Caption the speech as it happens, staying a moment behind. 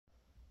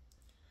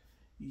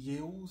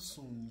Eu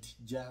sunt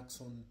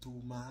Jackson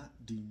Tuma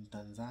din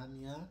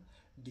Tanzania,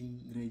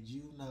 din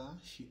regiunea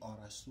și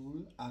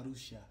orașul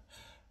Arusha.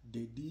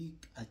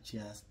 Dedic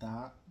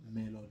această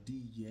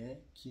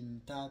melodie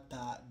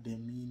cântată de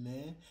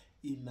mine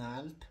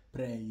înalt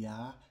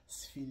preia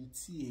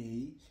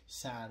Sfinției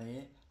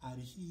sare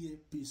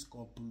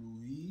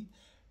Arhiepiscopului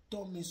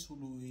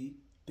Tomisului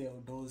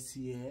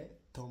Teodosie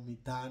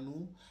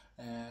Tomitanu,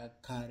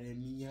 care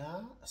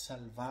mi-a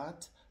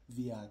salvat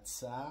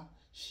viața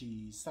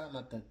și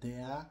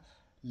sănătatea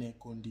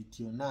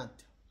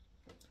necondiționat.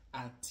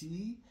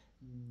 Ați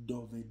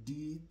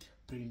dovedit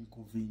prin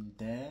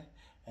cuvinte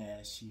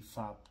și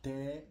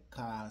fapte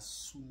că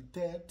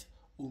sunteți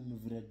un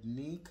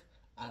vrednic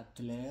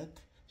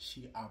atlet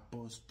și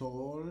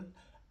apostol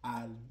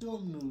al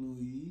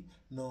Domnului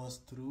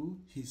nostru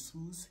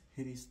Iisus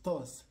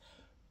Hristos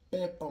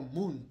pe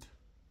pământ.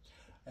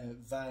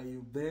 Vă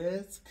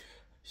iubesc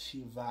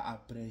și vă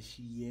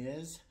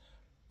apreciez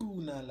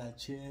până la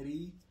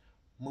cerii.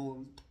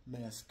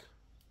 Mulțumesc!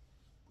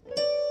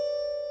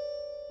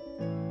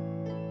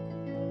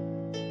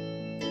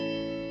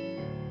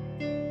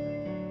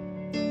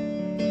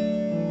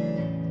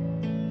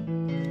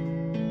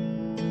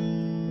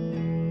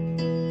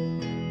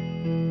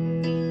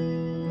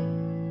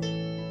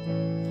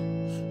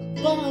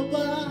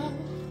 Baba,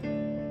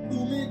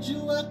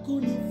 umejua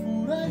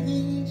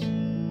kunifurahisha.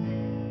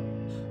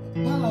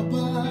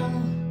 Baba,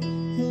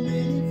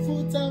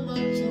 umenifuta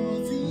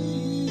machozi.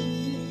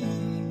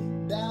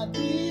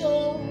 Dadio,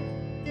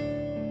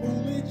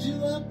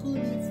 umejua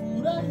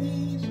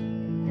kunifurahisha.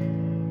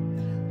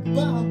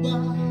 Baba,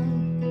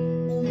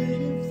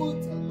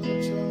 umenifuta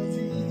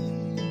machozi.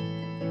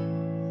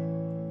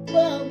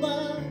 Baba,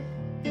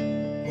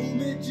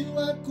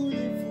 umejua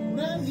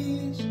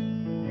kunifurahisha.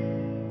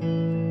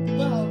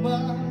 Baba,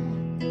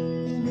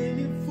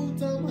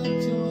 umenifuta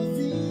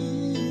machozi.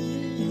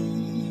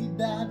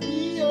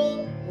 Dadio,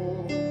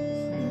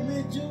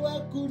 umejua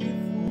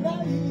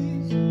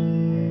kunifurahisha.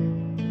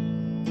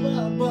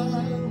 Baba,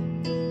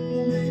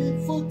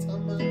 umenifuta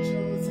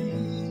machozi.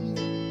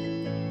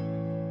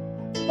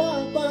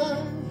 Baba,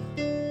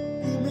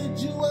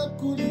 umejua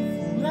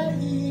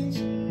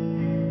kunifurahisha.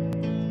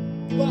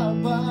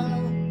 Baba,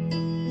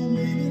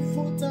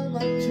 umenifuta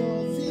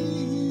machozi.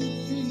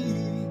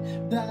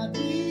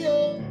 Dadio,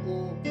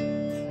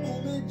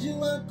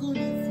 umejua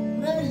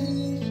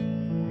kunifurahisha.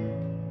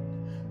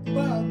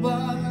 Baba,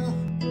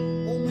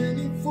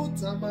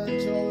 umenifuta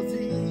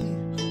machozi.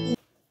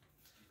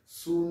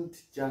 Sunt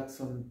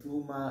Jackson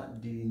Tuma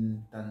din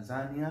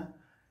Tanzania,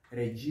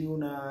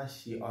 regiunea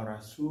și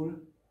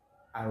orașul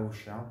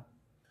Arusha.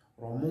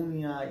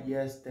 România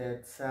este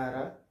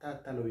țara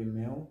tatălui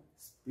meu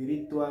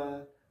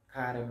spiritual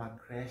care mă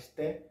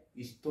crește,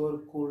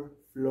 istoricul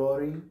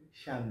Florin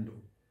Șandu.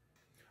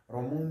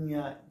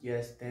 România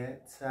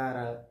este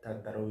țara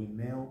tatălui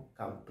meu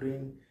ca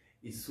prin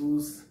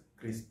Iisus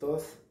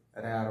Hristos,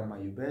 rar mă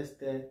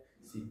iubește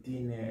și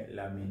ține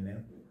la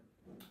mine.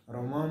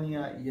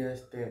 România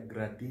este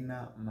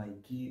grădina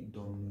Maicii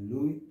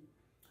Domnului.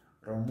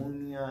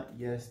 România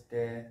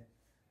este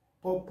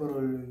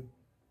poporul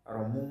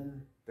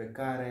român pe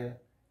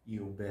care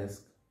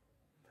iubesc.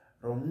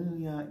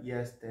 România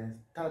este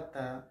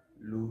tata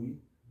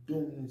lui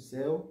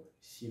Dumnezeu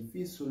și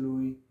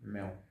fiului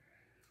meu.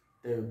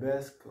 Te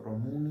iubesc,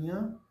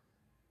 România,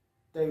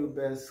 te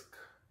iubesc,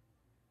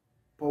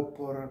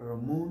 popor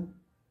român,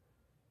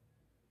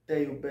 te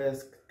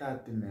iubesc,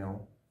 tati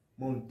meu.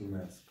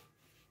 Mulțumesc!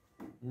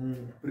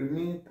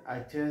 Primit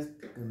acest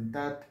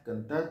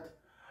cântat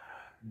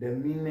de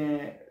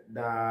mine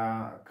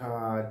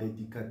ca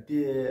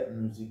dedicație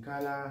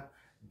muzicală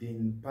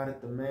din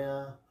partea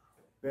mea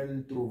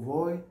pentru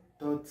voi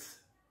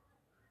toți.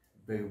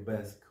 Vă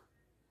iubesc!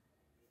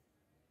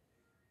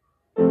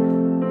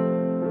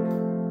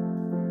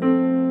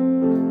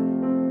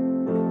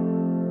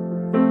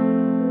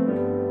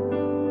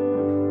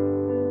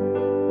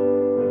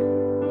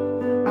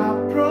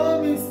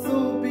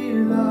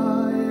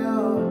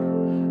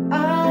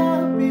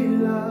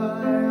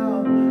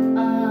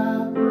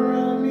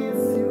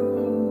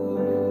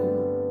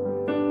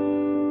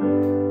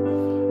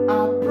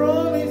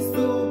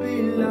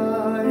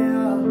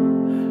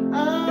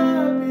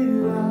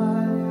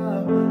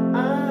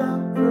 I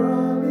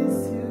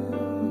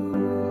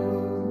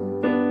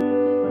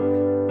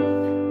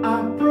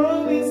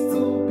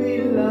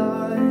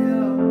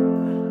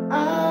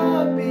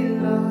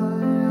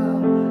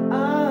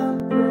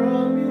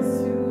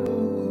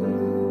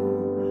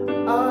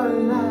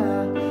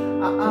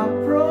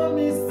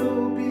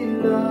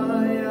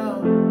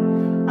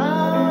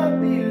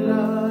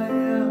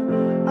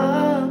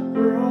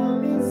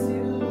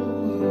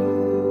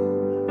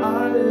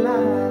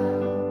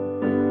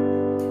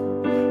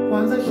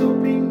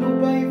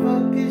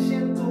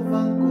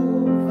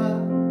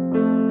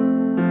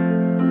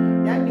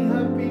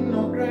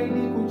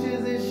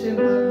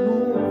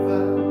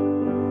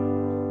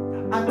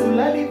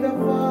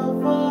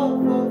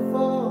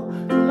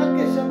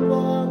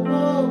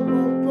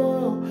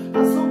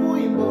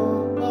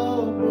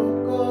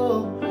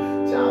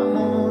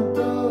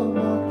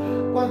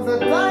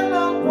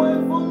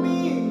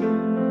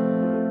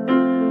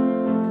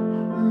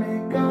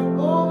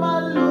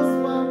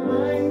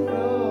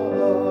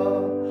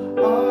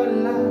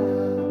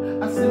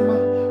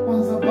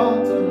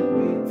bounce on the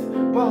beat,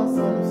 bounce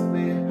on the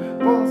snare,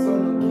 bounce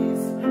on the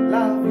keys,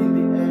 love in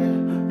the air,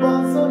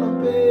 bounce on the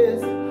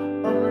bass,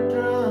 on the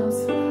drums,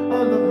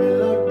 on the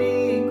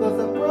melody, cause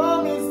I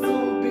promise to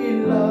be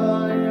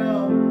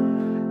loyal.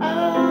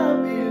 I'll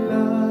be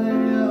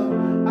loyal,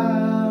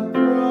 I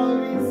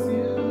promise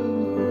you.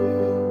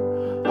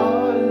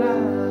 Oh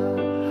love,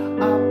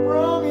 I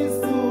promise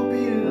to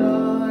be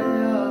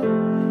loyal.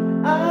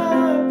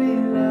 I'll be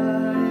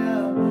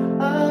loyal,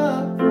 I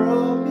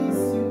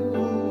promise you.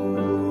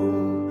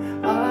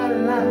 Oh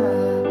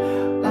love,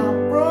 I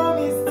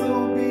promise to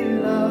be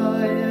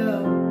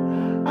loyal.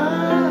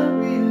 I'll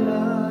be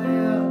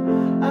loyal,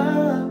 I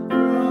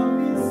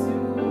promise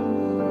you.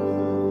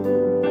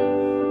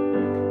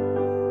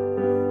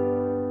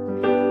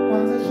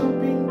 Kwanza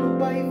shopping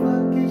Dubai.